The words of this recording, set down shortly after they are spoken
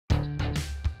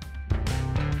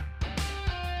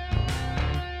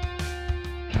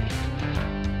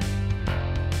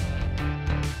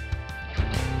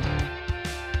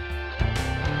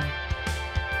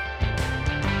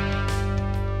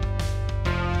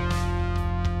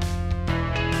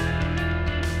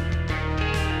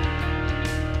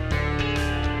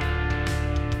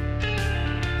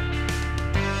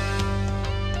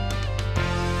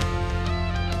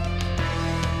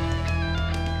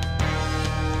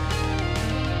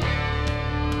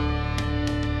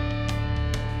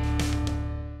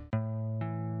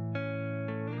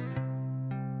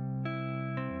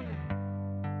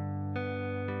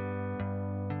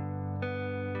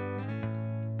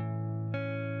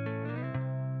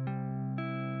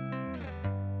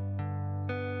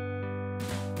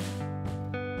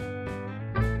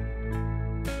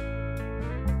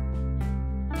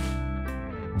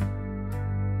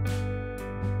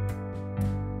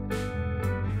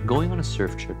Going on a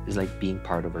surf trip is like being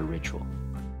part of a ritual.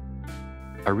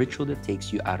 A ritual that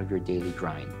takes you out of your daily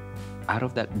grind, out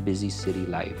of that busy city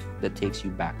life that takes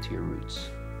you back to your roots.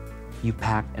 You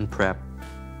pack and prep,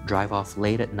 drive off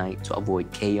late at night to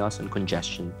avoid chaos and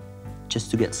congestion,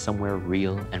 just to get somewhere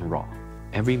real and raw.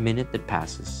 Every minute that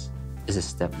passes is a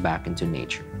step back into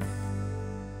nature.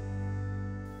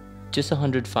 Just a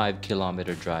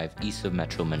 105-kilometer drive east of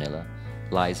Metro Manila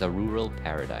lies a rural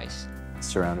paradise,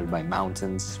 surrounded by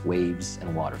mountains, waves,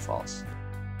 and waterfalls.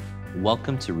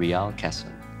 Welcome to Real,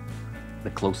 Quezon, the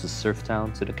closest surf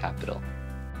town to the capital.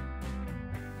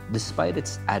 Despite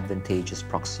its advantageous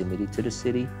proximity to the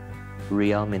city,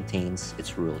 Real maintains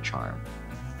its rural charm.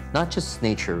 Not just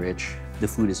nature-rich, the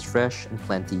food is fresh and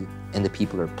plenty, and the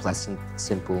people are pleasant,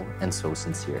 simple, and so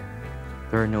sincere.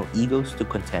 There are no egos to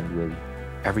contend with.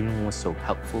 Everyone was so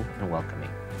helpful and welcoming.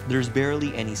 There's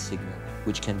barely any signal,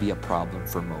 which can be a problem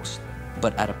for most.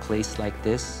 But at a place like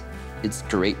this, it's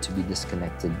great to be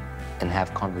disconnected and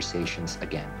have conversations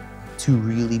again, to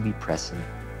really be present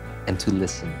and to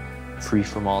listen, free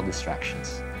from all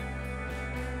distractions.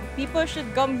 People should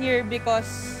come here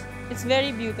because it's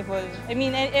very beautiful. I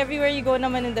mean, everywhere you go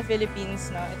naman in the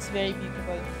Philippines, no, it's very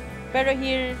beautiful. Pero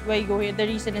here, why you go here, the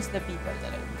reason is the people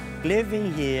talaga.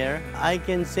 Living here, I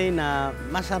can say na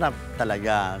masarap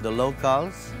talaga. The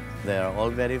locals, they are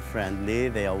all very friendly,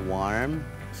 they are warm.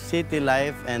 City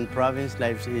life and province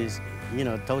life is,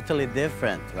 totally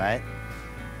different, right?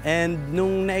 And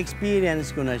nung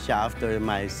na-experience ko na siya after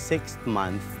my 6th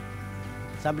month,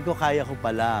 sabi ko kaya ko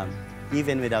pala,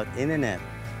 even without internet,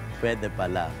 pwede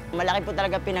pala. Malaki po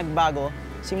talaga pinagbago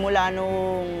simula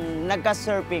nung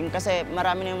nagka-surfing kasi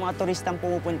marami na yung mga turistang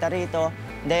pumupunta rito.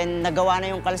 Then nagawa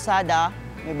na yung kalsada,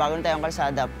 may bago na tayong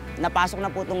kalsada. Napasok na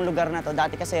po itong lugar na to.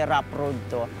 Dati kasi rough road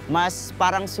to. Mas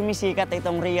parang sumisikat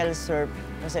itong real surf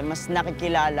kasi mas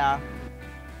nakikilala.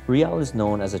 Real is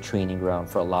known as a training ground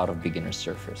for a lot of beginner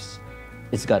surfers.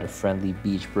 It's got a friendly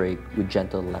beach break with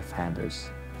gentle left-handers,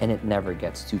 and it never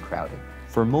gets too crowded.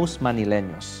 For most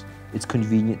Manileños, it's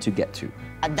convenient to get to.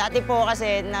 At dati po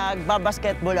kasi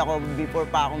nagbabasketball ako before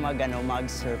pa ako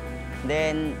mag-surf.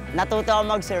 Then natuto ako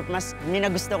mag-surf, mas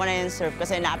minagusto ko na yung surf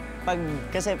kasi pag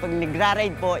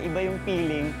nagra-ride po, iba yung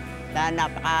feeling na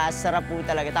napakasarap po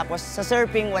talaga. Tapos sa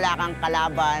surfing, wala kang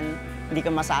kalaban, hindi ka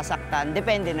masasaktan,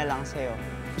 depende na lang sa'yo.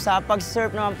 Sa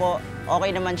pag-surf naman po, okay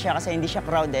naman siya kasi hindi siya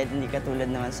crowded, hindi katulad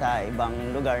naman sa ibang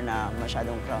lugar na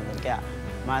masyadong crowded. Kaya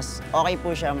mas okay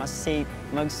po siya, mas safe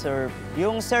mag-surf.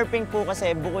 Yung surfing po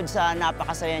kasi bukod sa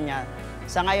napakasaya niya,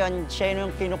 sa ngayon, siya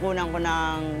yung kinukunan ko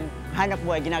ng hanap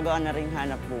buhay, ginagawa na rin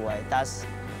hanap buhay. Tapos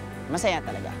masaya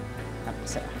talaga,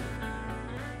 napakasaya.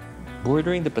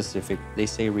 Bordering the Pacific, they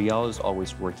say Real is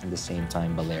always working the same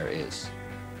time Balear is,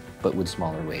 but with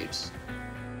smaller waves.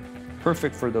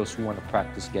 Perfect for those who want to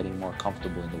practice getting more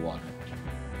comfortable in the water.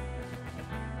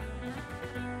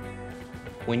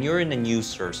 When you're in a new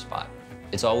surf spot,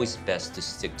 it's always best to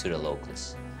stick to the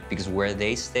locals because where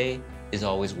they stay is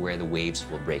always where the waves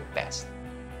will break best.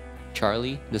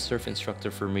 Charlie, the surf instructor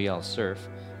for Real Surf,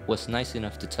 was nice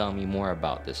enough to tell me more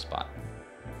about this spot.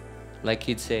 Like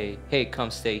he'd say, hey, come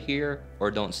stay here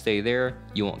or don't stay there,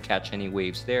 you won't catch any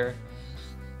waves there.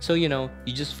 So, you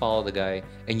just follow the guy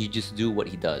and you just do what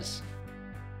he does.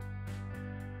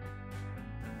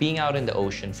 Being out in the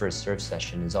ocean for a surf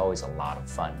session is always a lot of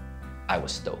fun. I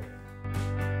was stoked.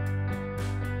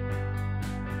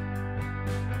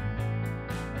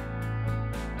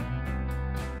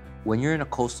 When you're in a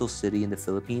coastal city in the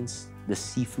Philippines, the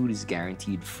seafood is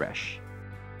guaranteed fresh.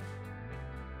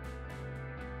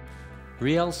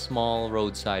 Real's small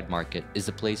roadside market is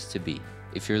the place to be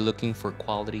if you're looking for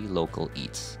quality local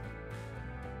eats.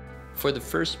 For the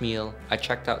first meal, I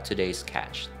checked out today's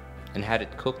catch and had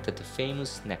it cooked at the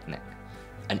famous Nek Nek,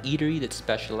 an eatery that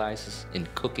specializes in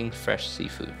cooking fresh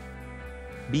seafood.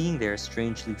 Being there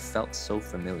strangely felt so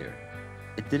familiar.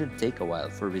 It didn't take a while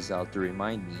for Rizal to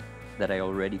remind me that I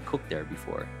already cooked there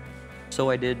before. So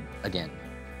I did again.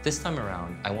 This time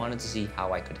around, I wanted to see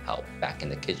how I could help back in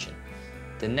the kitchen.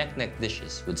 The Nek Nek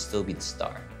dishes would still be the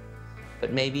star,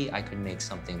 but maybe I could make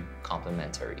something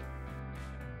complimentary.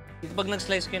 Pag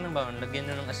nag-slice kayo ng bawang, lagyan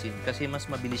nyo ng asin kasi mas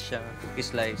mabilis siya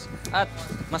i-slice at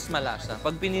mas malasa.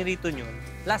 Pag pinirito nyo,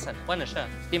 lasa na siya,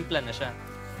 timpla na siya.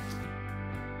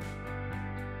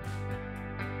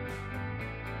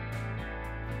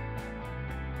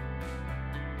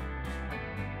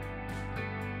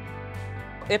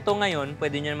 Ito ngayon,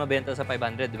 pwede nyo na mabenta sa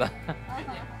 500, di ba?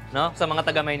 No? Sa mga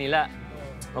taga-Maynila.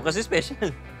 O kasi special.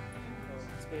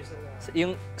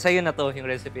 Yung sa'yo na to, yung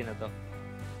recipe na to.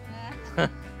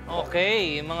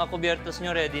 Okay, mga kubyertos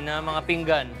nyo ready na, mga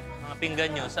pinggan. Mga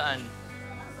pinggan nyo, saan?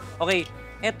 Okay,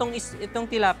 itong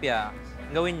tilapia,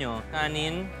 gawin nyo,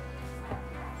 kanin,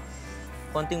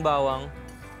 konting bawang,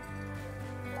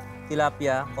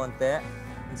 tilapia, konti,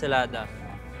 ensalada.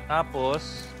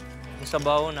 Tapos, yung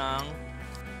sabaw ng...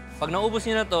 Pag naubos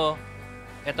nyo na to,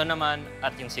 ito naman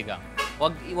at yung sigang.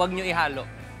 Wag nyo ihalo.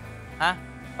 Ha?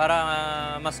 Para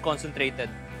mas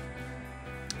concentrated.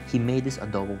 He made this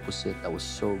adobong pusit that was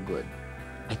so good.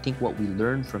 I think what we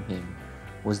learned from him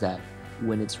was that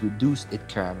when it's reduced, it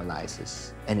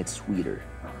caramelizes and it's sweeter.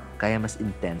 Kaya mas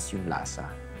intense yung lasa.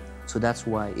 So that's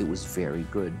why it was very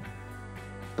good.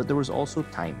 But there was also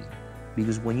timing,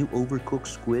 because when you overcook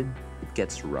squid, it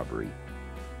gets rubbery.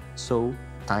 So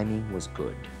timing was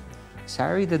good.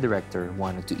 Sari, the director,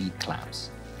 wanted to eat clams.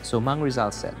 So Mang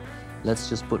Rizal said, let's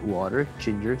just put water,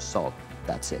 ginger, salt,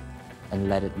 that's it, and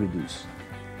let it reduce.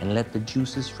 And let the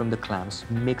juices from the clams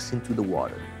mix into the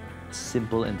water.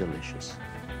 Simple and delicious.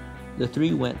 The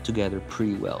three went together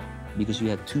pretty well because we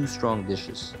had two strong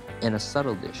dishes and a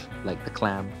subtle dish like the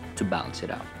clam to balance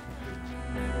it out.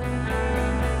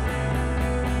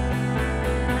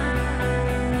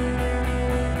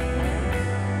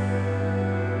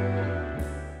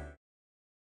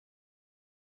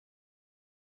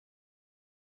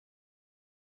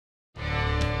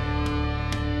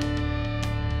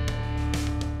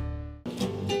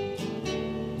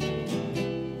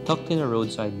 Tucked in a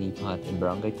roadside nipa hut in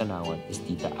Barangay Tanawan is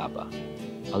Tita Aba,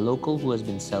 a local who has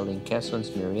been selling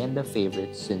Quezon's merienda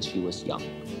favorites since she was young.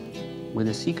 With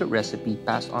a secret recipe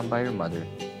passed on by her mother,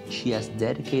 she has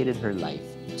dedicated her life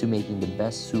to making the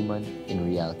best suman in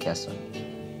Real Quezon.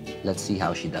 Let's see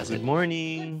how she does it. Good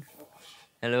morning!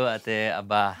 Hello, Ate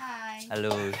Aba. Hi.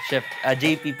 Hello, Chef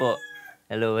JP po.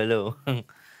 Hello, hello.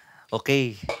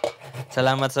 Okay.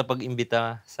 Salamat sa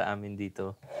pag-imbita sa amin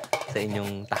dito sa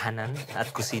inyong tahanan at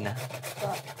kusina.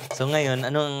 So ngayon,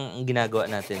 anong ginagawa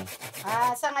natin?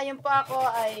 Sa ngayon po ako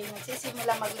ay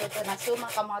nagsisimula magluto ng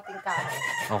sumang kamoting kahoy.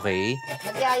 Okay.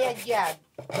 Nagyayadyad.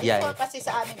 Yay. Dito kasi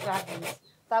sa aming province,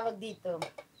 tawag dito,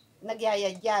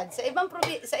 nagyayadyad. Sa ibang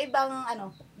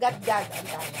gadgad ang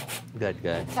tawag.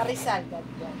 Gad. Sa Rizal,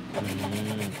 gadgad.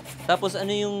 Tapos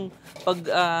ano yung pag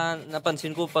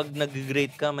napansin ko pag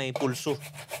nag-grate ka may pulso.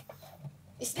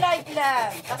 Slide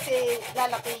lang kasi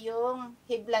lalaki yung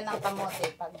hibla ng kamote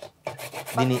pag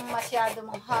masyado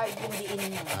mong hard yung diin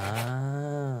mo.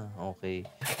 Okay.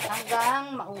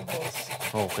 Hanggang maubos.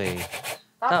 Okay.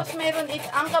 Tapos meron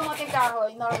ang kamoting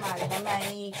kahoy, normal, na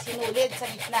may sinulid sa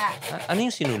gitna. Ano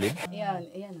yung sinulid?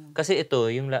 Ayan. Kasi ito,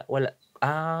 yung wala.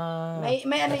 May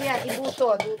ano yan,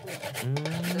 ibuto, duto.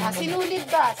 Sinulid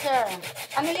ba, sir?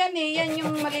 Ano yan yan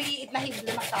yung maliliit na hibla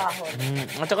ng kahoy.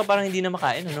 At saka parang hindi na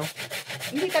makain, ano?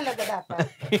 Hindi talaga dapat.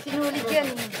 Sinulid yan.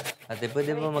 Ate,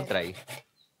 pwede ba mag-try?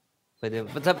 Pwede.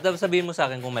 Sabihin mo sa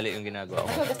akin kung mali yung ginagawa ko.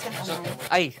 Nasugas kang kamay.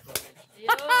 Ay!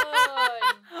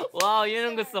 Wow,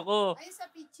 yun ang gusto ko. Ay,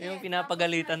 sa pitche. Yung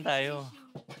pinapagalitan tayo.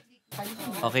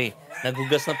 Okay,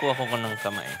 naghugas na po ako ng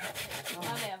kamay.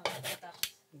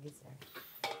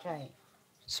 Try.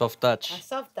 Soft touch.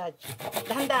 Soft touch.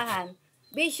 Dahan-dahan.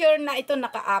 Be sure na ito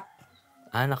naka-up.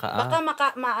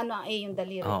 Baka maano yung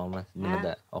daliri. Oo,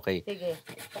 okay. Sige.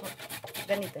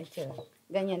 Ganito, sure.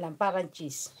 Ganyan lang, parang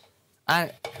cheese.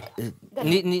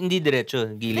 Hindi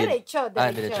diretso, gilid. Diretso.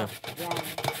 Diretso. Yan.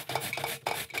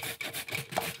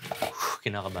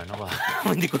 Kinakabahan ako.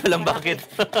 Hindi ko alam bakit.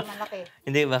 Malaki.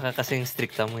 Hindi, baka kasing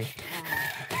stricta mo eh.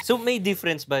 So, may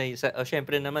difference ba?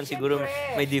 Siyempre naman, siguro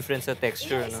may difference sa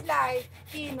texture, yung no? slide,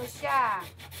 pino siya.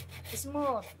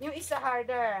 Smooth. Yung isa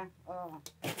harder.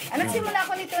 Nagsimula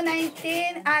ko nito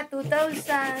 2000,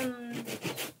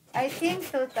 I think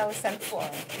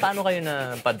 2004. Paano kayo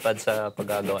napadpad sa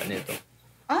paggagawa nito?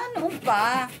 Noon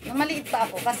pa. Nung maliit pa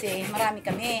ako kasi marami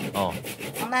kami.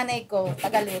 Ang nanay ko,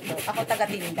 tagaluto. Ako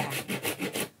taga-tinda.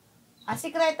 Ang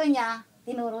sikreto niya,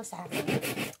 tinuro sa akin.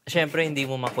 Siyempre, hindi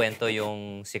mo makwento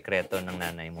yung sikreto ng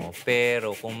nanay mo.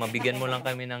 Pero kung mabigyan mo lang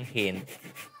kami ng hint,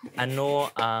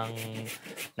 ano ang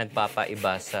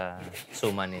nagpapaiba sa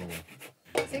suma ninyo?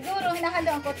 Siguro,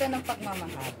 hinahaluan ko to ng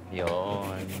pagmamahal.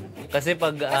 Yun. Kasi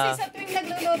pag... Kasi sa tuwing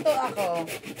nagluluto ako,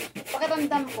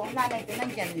 pakiramdam ko, nanay ko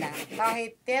nandyan lang.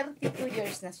 Kahit 32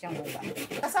 years na siyang wala.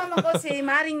 Kasama ko si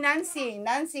Maring Nancy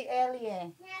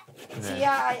Elie.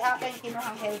 Siya ay aking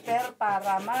kinuhang helper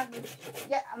para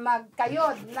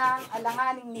magkayod ng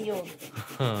alanganing niyog.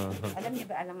 Alam niyo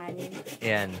ba alanganing?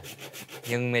 Yan.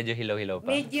 Yung medyo hilaw-hilaw pa.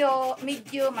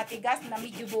 Medyo matigas na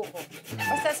medyo buko.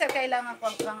 Basta sir, kailangan ko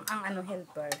ang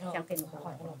helper. Siyang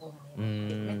kinukuha.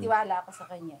 May tiwala ako sa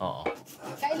kanya. Oo.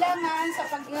 Kailangan sa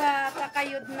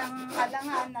pagkakayod ng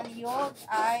halangan na niyog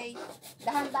ay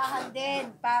dahan-dahan din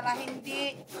para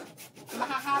hindi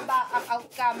mahahaba ang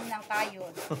outcome ng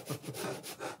kayod.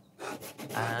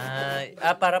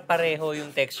 Para pareho yung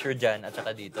texture dyan at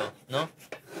saka dito, no?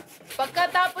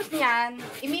 Pagkatapos niyan,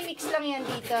 imimix lang yan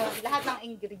dito, lahat ng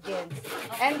ingredients.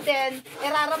 And then,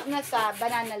 irarap na sa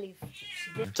banana leaf.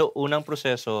 So, unang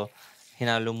proseso,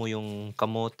 hinalo mo yung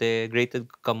kamote, grated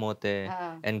kamote,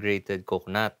 and grated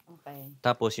coconut. Okay.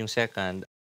 Tapos, yung second,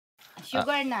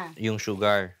 Sugar na. yung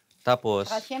sugar.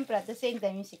 Tapos, Saka syempre, at the same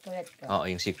time, yung secret ko.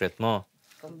 yung secret mo.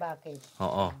 Kung bakit.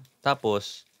 Oo.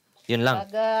 Tapos, yun lang.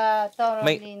 Pag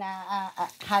thoroughly na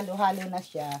halo-halo na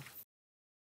siya,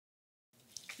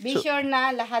 be sure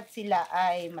na lahat sila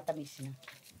ay matamis na.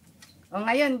 O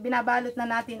ngayon, binabalot na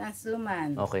natin ang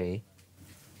suman. Okay.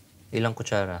 Ilang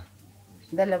kutsara?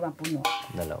 2 puno.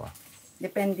 2.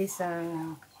 Depende sa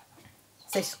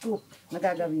scoop na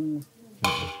gagawin mo.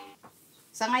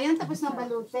 Sa ngayon, tapos na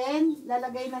balutin,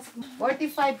 lalagay na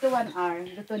 45 to 1 hour.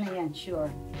 Luto na yan,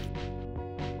 sure.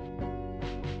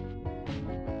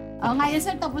 O ngayon,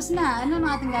 sir, tapos na. Ano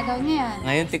na ating gagawin ngayon?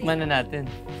 Ngayon, tikman na natin.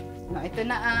 Ito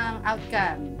na ang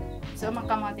outcome. So,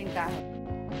 magkamating kahoy.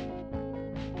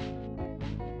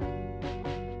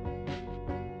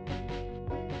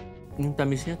 Yung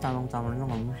tamis niya, tamang-tama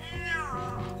naman.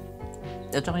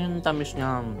 At saka yung tamis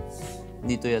niya,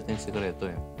 dito yata yung sikreto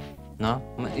eh. No?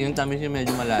 Yung tamis niya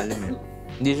medyo malalim eh.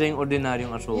 Hindi siya yung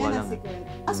ordinaryong asukal Yan lang. ang secret.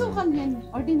 Asukal yan,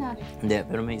 ordinary. Hindi,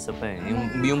 pero may isa pa eh.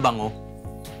 Yung bango.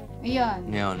 Ayun.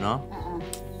 Yun, no?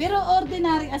 Pero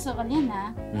ordinary asukal yan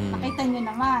ha. Nakita nyo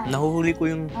naman. Nahuhuli ko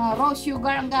yung... Raw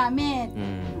sugar ang gamit.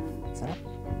 Sarap.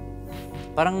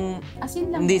 Parang Asin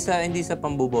lang. hindi sa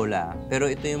pambubola, pero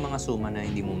ito yung mga suma na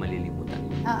hindi mo malilimutan.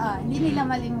 Hindi nila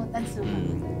malimutan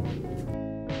suman.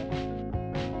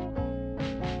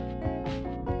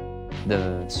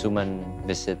 The suman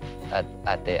visit at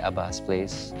Ate Aba's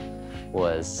place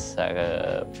was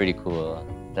pretty cool.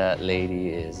 That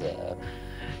lady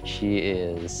she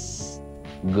is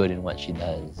good in what she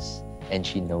does, and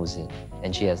she knows it,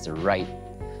 and she has the right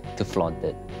to flaunt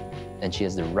it, and she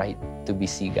has the right to be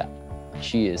siga.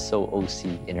 She is so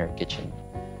OC in her kitchen.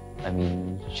 I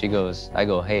mean, I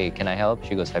go, hey, can I help?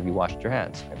 She goes, have you washed your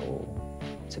hands? I go,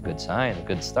 it's a good sign, a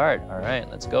good start. All right,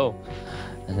 let's go.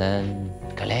 And then,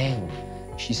 Kaleng,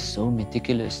 she's so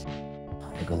meticulous.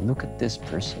 I go, look at this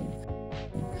person.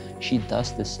 She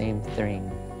does the same thing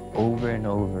over and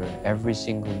over every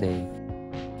single day.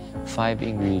 5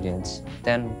 ingredients,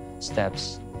 10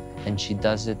 steps, and she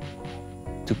does it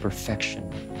to perfection.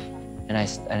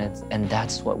 And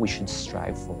that's what we should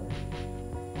strive for.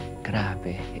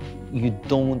 Grabe. You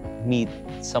don't meet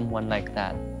someone like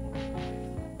that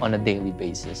on a daily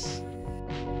basis.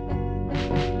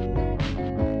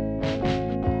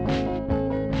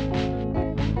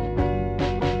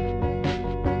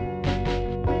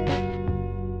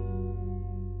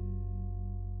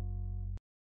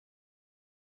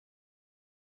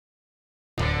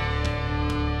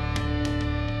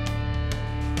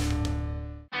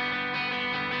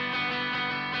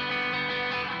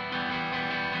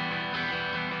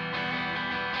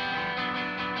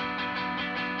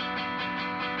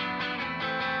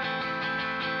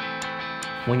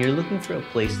 When you're looking for a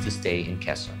place to stay in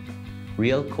Quezon,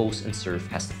 Real Coast and Surf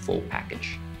has the full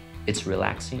package. It's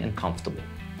relaxing and comfortable.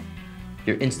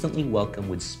 You're instantly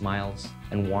welcomed with smiles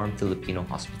and warm Filipino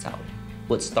hospitality.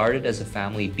 What started as a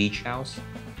family beach house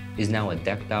is now a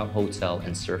decked-out hotel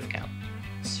and surf camp,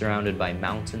 surrounded by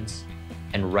mountains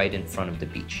and right in front of the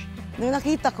beach. Nung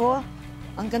nakita ko,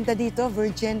 ang ganda dito,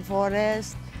 virgin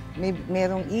forest,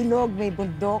 merong ilog, may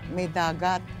bundok, may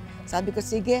dagat. Sabi ko,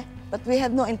 sige, but we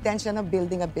have no intention of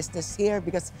building a business here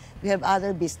because we have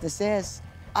other businesses.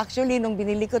 Actually, nung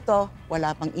binili ko to,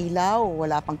 wala pang ilaw,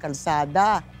 wala pang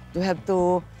kalsada. You have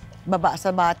to baba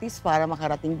sa batis para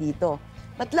makarating dito.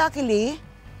 But luckily,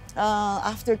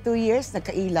 after 2 years,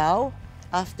 nagkailaw.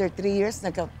 After 3 years,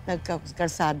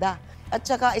 nagkakalsada. At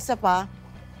saka isa pa,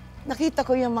 nakita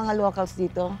ko yung mga locals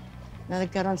dito na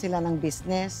nagkaroon sila ng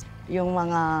business. Yung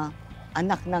mga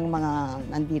anak ng mga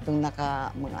nanditong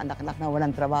mga anak-anak na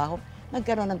walang trabaho,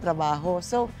 nagkaroon ng trabaho.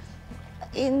 So,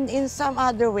 in some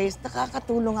other ways,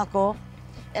 nakakatulong ako.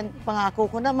 And pangako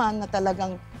ko naman na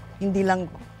talagang hindi lang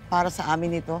para sa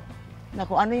amin ito, na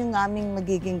kung ano yung aming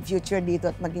magiging future dito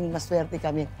at maging maswerte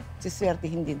kami,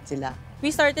 siswertihin din sila.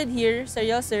 We started here, sa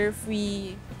Real Surf,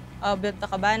 we built the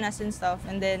cabanas and stuff,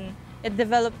 and then it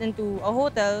developed into a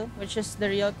hotel, which is the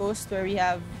Real Coast, where we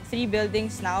have 3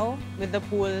 buildings now with the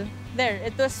pool there.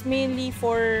 It was mainly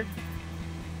for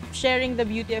sharing the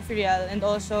beauty of Real and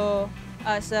also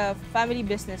as a family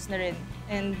business na rin.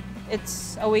 And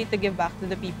it's a way to give back to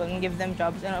the people and give them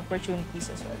jobs and opportunities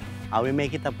as well. We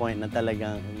make it a point na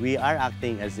talagang we are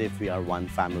acting as if we are one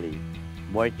family.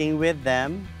 Working with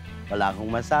them, wala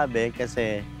akong masabi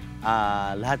kasi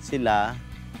lahat sila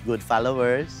good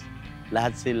followers,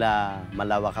 lahat sila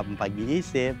malawak ang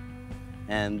pag-iisip,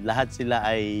 and lahat sila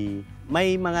ay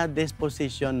may mga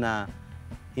disposition na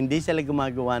hindi sila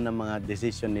gumagawa ng mga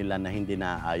decision nila na hindi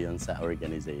naaayon sa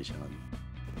organization.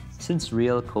 Since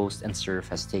Real Coast and Surf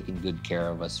has taken good care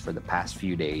of us for the past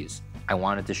few days, I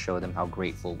wanted to show them how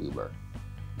grateful we were.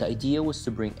 The idea was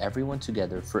to bring everyone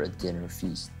together for a dinner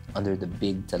feast under the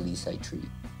big talisay tree.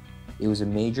 It was a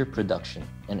major production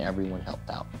and everyone helped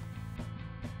out.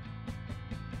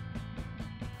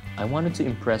 I wanted to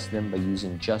impress them by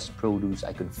using just produce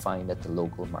I could find at the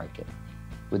local market.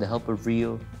 With the help of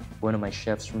Rio, one of my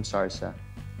chefs from Sarsa,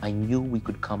 I knew we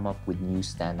could come up with new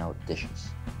standout dishes.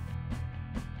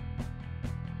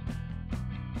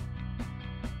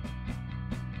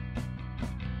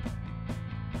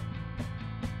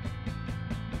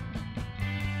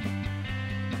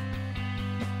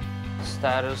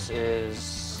 Status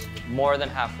is more than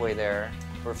halfway there.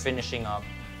 We're finishing up.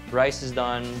 Rice is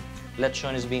done,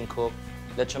 lechon is being cooked,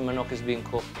 lechon manok is being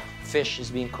cooked, fish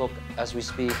is being cooked as we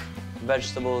speak,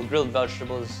 grilled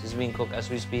vegetables is being cooked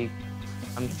as we speak.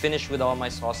 I'm finished with all my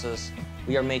sauces.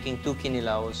 We are making 2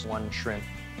 kinilaws, 1 shrimp,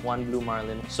 1 blue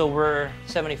marlin. So we're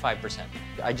 75%.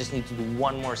 I just need to do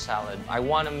 1 more salad. I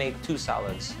want to make 2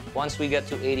 salads. Once we get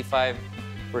to 85,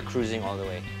 we're cruising all the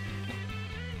way.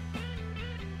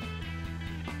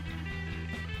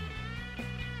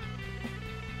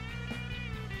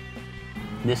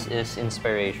 This is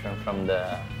inspiration from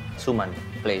the suman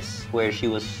place where she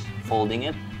was folding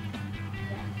it.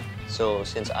 So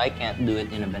since I can't do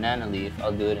it in a banana leaf,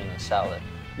 I'll do it in a salad.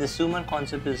 The suman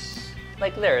concept is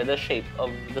like there, the shape of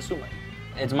the suman.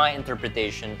 It's my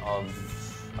interpretation of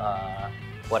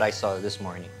what I saw this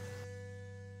morning.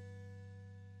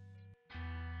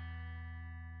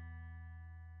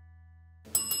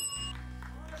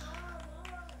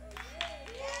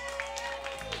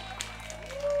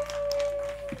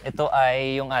 Ito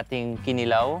ay yung ating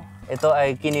kinilaw. Ito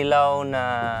ay kinilaw na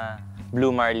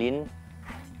blue marlin.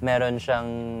 Meron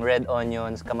siyang red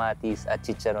onions, kamatis at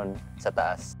chicharon sa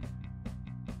taas.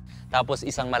 Tapos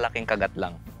isang malaking kagat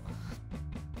lang.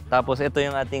 Tapos ito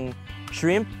yung ating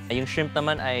shrimp. Yung shrimp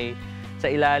naman ay sa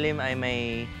ilalim ay may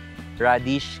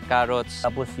radish, carrots.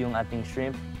 Tapos yung ating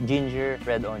shrimp, ginger,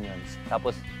 red onions.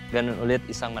 Tapos ganun ulit,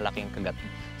 isang malaking kagat.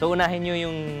 So unahin nyo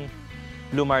yung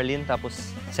blue marlin,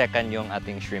 tapos second yung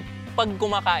ating shrimp. Pag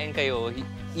kumakain kayo,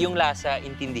 yung lasa,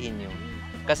 intindihin nyo.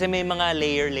 Kasi may mga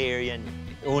layer yan.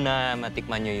 Una,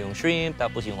 matikman nyo yung shrimp,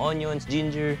 tapos yung onions,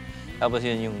 ginger, tapos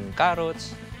yun yung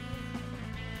carrots.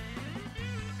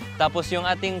 Tapos yung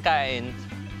ating kain,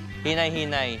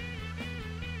 hinay-hinay.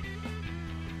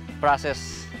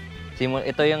 Process.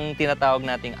 Ito yung tinatawag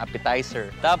nating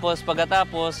appetizer. Tapos,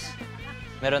 pagkatapos,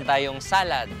 meron tayong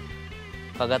salad.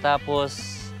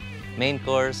 Pagkatapos, main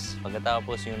course,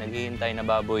 pagkatapos yung naghihintay na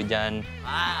baboy dyan.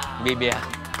 Wow! Bibia.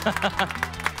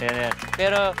 Yan.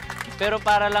 Pero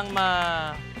para lang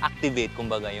ma-activate,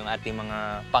 kumbaga, yung ating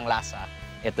mga panglasa,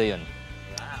 ito yun.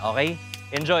 Okay?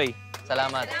 Enjoy!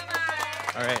 Salamat!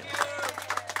 Alright.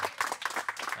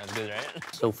 That's good, right?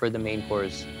 So for the main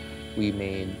course, we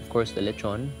made, of course, the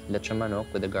lechon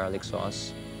manok with the garlic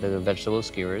sauce, the vegetable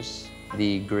skewers,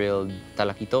 the grilled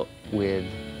talakito with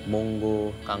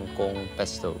mongo kangkong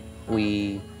pesto.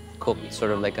 We cooked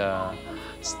sort of like a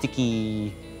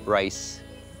sticky rice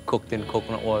cooked in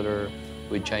coconut water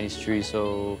with Chinese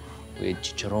chorizo, with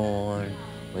chicharron,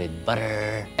 with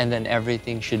butter. And then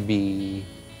everything should be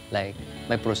like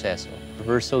my proceso.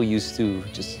 We're so used to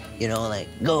just, like,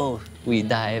 go. We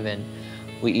dive and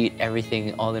we eat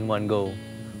everything all in one go.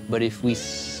 But if we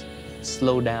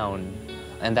slow down,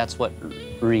 and that's what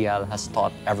Real has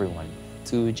taught everyone,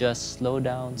 to just slow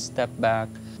down, step back,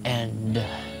 and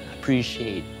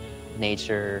appreciate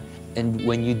nature. And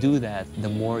when you do that, the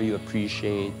more you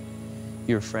appreciate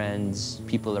your friends,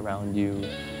 people around you,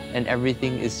 and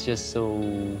everything is just so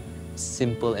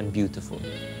simple and beautiful.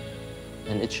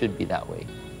 And it should be that way.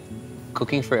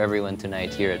 Cooking for everyone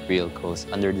tonight here at Real Coast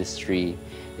under this tree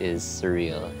is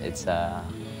surreal.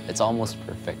 It's almost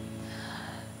perfect.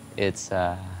 It's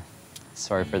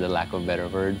sorry for the lack of a better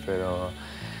word, pero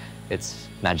it's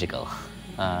magical.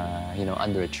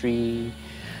 Under a tree,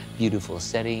 beautiful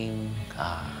setting.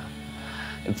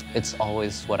 It's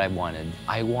always what I wanted.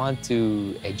 I want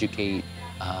to educate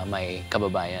my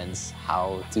kababayans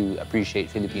how to appreciate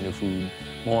Filipino food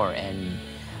more, and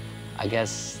I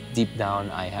guess deep down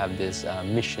I have this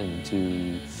mission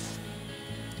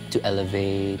to to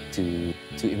elevate, to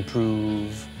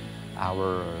improve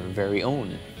our very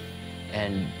own.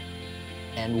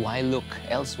 And why look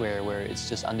elsewhere where it's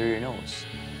just under your nose?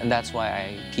 And that's why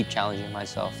I keep challenging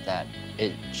myself that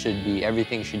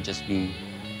everything should just be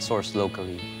sourced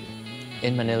locally.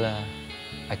 In Manila,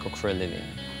 I cook for a living.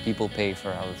 People pay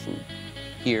for our food.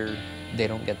 Here, they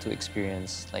don't get to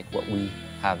experience like what we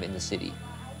have in the city.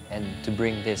 And to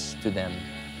bring this to them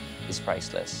is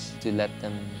priceless. To let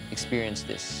them experience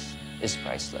this is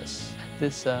priceless.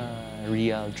 This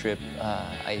Real trip,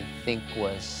 I think,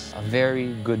 was a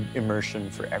very good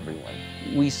immersion for everyone.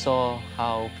 We saw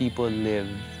how people live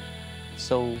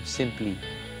so simply,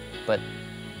 but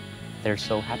they're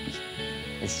so happy.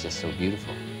 It's just so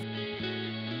beautiful.